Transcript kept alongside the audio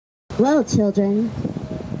Well, children,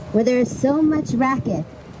 where there is so much racket,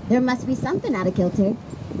 there must be something out of kilter.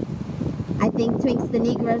 I think twink's the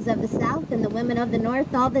Negroes of the South and the women of the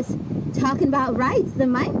North, all this talking about rights, the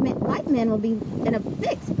white man will be in a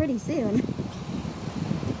fix pretty soon.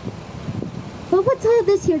 But what's all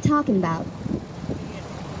this you're talking about?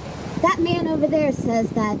 That man over there says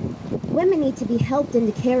that women need to be helped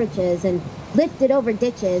into carriages and lifted over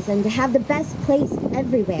ditches and to have the best place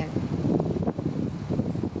everywhere.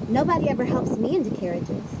 Nobody ever helps me into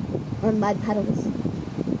carriages or mud puddles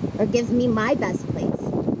or gives me my best place.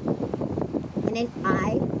 And ain't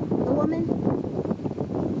I a woman?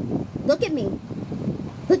 Look at me.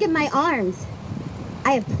 Look at my arms.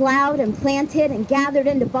 I have plowed and planted and gathered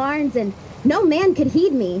into barns, and no man could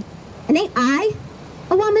heed me. And ain't I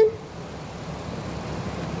a woman?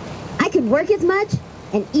 I could work as much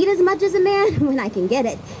and eat as much as a man when I can get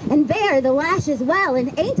it, and bear the lash as well.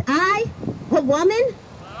 And ain't I a woman?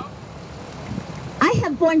 I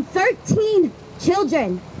have borne 13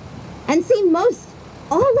 children and seen most,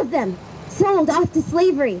 all of them, sold off to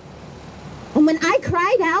slavery. And when I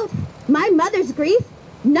cried out my mother's grief,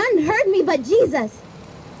 none heard me but Jesus.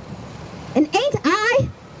 And ain't I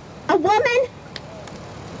a woman?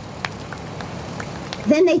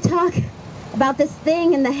 Then they talk about this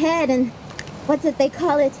thing in the head, and what's it they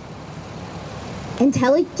call it?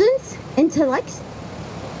 Intelligence? Intellect?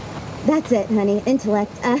 That's it, honey,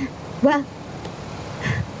 intellect. Well,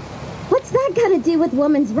 what's that got to do with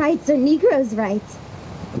women's rights or Negroes' rights?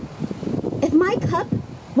 If my cup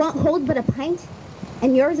won't hold but a pint,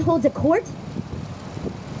 and yours holds a quart,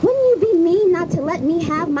 wouldn't you be mean not to let me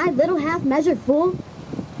have my little half measure full?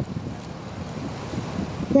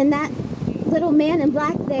 Then that little man in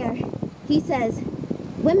black there, he says,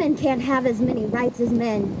 women can't have as many rights as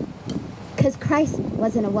men, because Christ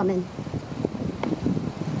wasn't a woman.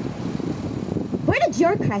 Where did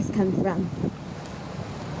your Christ come from?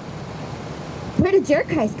 Where did your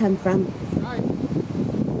Christ come from?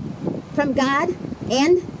 From God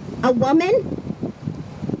and a woman?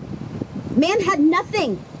 Man had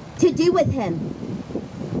nothing to do with him.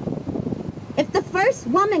 If the first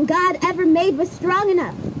woman God ever made was strong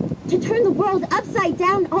enough to turn the world upside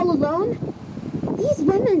down all alone, these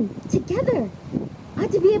women together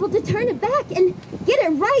ought to be able to turn it back and get it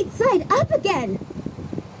right side up again.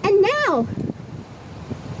 And now,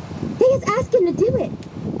 they is asking to do it.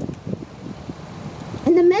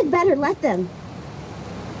 And the men better let them.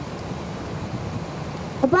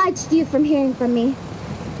 Obliged you from hearing from me.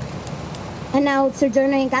 And now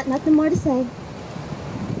Sojourner ain't got nothing more to say.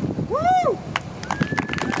 Woo!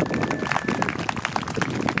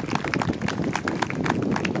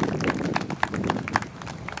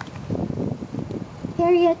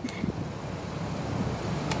 Harriet,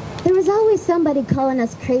 there was always somebody calling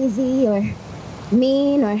us crazy or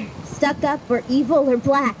mean or stuck up or evil or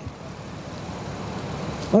black.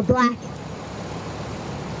 Or black.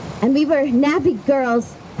 And we were nabby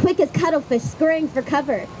girls, quick as cuttlefish, scurrying for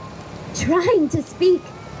cover, trying to speak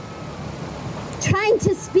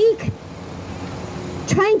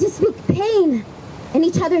pain in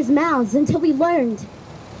each other's mouths until we learned,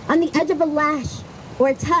 on the edge of a lash or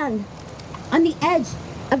a tongue, on the edge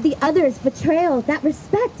of the other's betrayal, that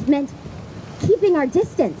respect meant keeping our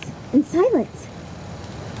distance in silence,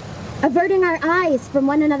 averting our eyes from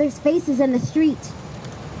one another's faces in the street,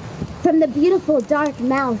 from the beautiful dark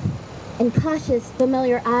mouth and cautious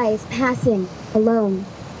familiar eyes passing alone.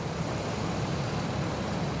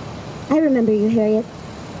 I remember you, Harriet.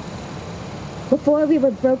 Before we were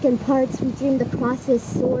broken parts, we dreamed the crosses,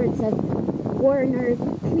 swords of warrior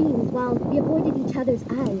queens while we avoided each other's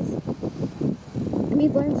eyes. And we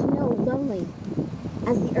learned to know lonely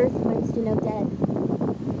as the earth learns to know dead.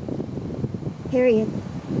 Harriet.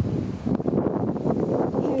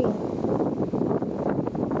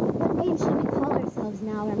 What name should we call ourselves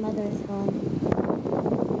now our mother is gone?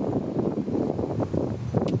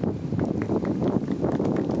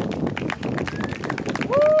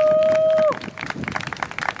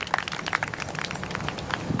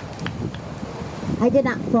 I did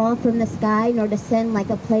not fall from the sky, nor descend like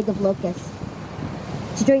a plague of locusts,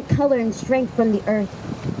 to drink color and strength from the earth.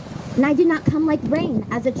 And I did not come like rain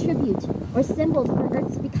as a tribute or symbol for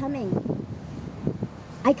earth's becoming.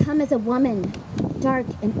 I come as a woman, dark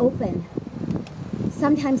and open.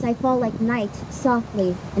 Sometimes I fall like night,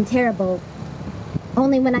 softly and terrible,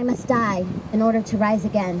 only when I must die in order to rise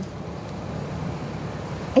again.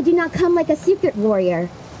 I do not come like a secret warrior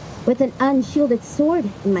with an unshielded sword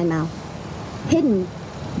in my mouth, hidden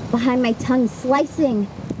behind my tongue, slicing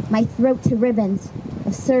my throat to ribbons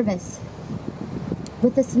of service,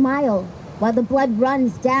 with a smile while the blood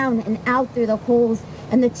runs down and out through the holes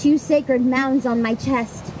and the two sacred mounds on my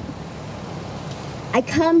chest. I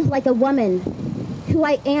come like a woman, who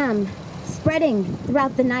I am, spreading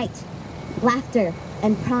throughout the night, laughter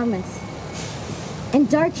and promise. And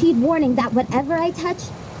dark-hued warning that whatever I touch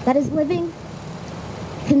that is living,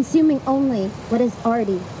 consuming only what is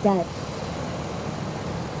already dead.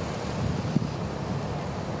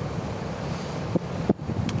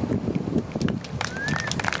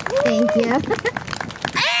 Thank you.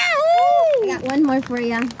 I got one more for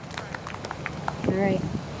you. All right.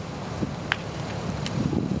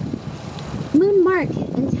 Moon mark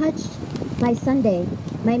and touched by Sunday,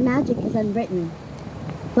 my magic is unwritten.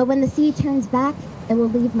 But when the sea turns back, it will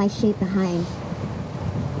leave my shape behind.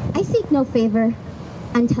 I seek no favor,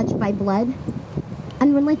 untouched by blood,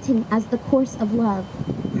 unrelenting as the course of love,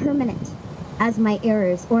 permanent as my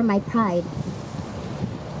errors or my pride.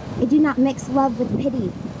 I do not mix love with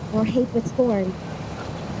pity or hate with scorn.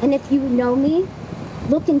 And if you know me,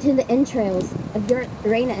 look into the entrails of your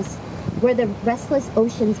Uranus, where the restless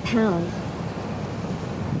oceans pound.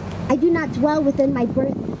 I do not dwell within my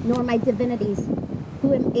birth nor my divinities,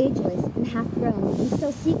 who am ageless and half-grown and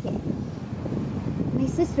still seeking. My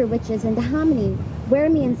sister witches and Dahamini wear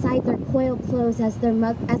me inside their coiled clothes as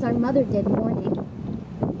our mother did mourning.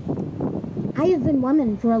 I have been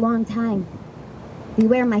woman for a long time.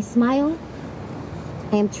 Beware my smile.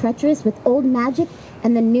 I am treacherous with old magic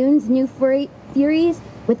and the noon's new furies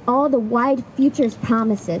with all the wide future's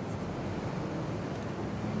promises.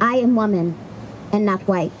 I am woman and not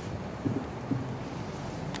white.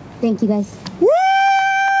 Thank you guys. Woo!